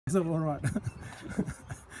So all right.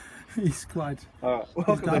 He's quite.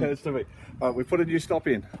 Welcome to Hertz TV. We put a new stop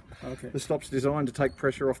in. Okay. The stop's designed to take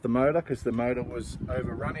pressure off the motor because the motor was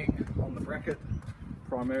overrunning on the bracket,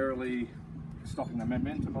 primarily stopping the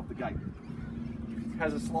momentum of the gate. It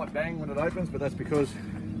has a slight bang when it opens, but that's because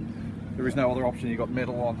there is no other option. You've got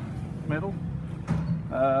metal on metal.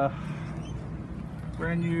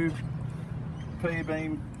 Brand new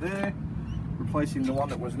P-beam there, replacing the one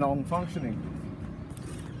that was non-functioning.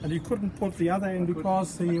 And you couldn't put the other in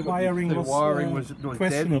because the wiring was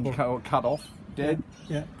questionable. Dead and cut off, dead.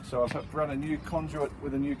 Yeah. So I've run a new conduit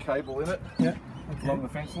with a new cable in it, Yeah. Okay. along the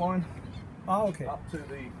fence line, Oh, okay. up to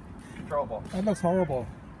the control box. That looks horrible.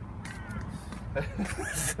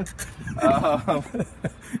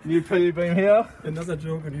 New P-beam here. Another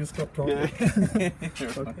joke and you stop talking. Yeah.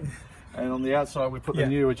 Okay. And on the outside we put Yeah. the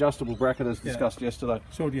new adjustable bracket as discussed yesterday.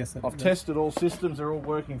 Showed yesterday. I've tested all systems, they're all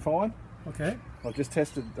working fine. Okay. I've just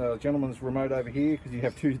tested the gentleman's remote over here because you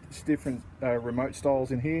have two different remote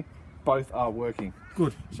styles in here. Both are working.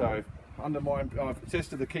 Good. So under my, I've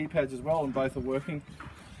tested the keypads as well and both are working.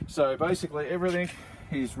 So basically everything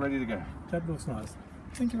is ready to go. That looks nice.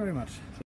 Thank you very much.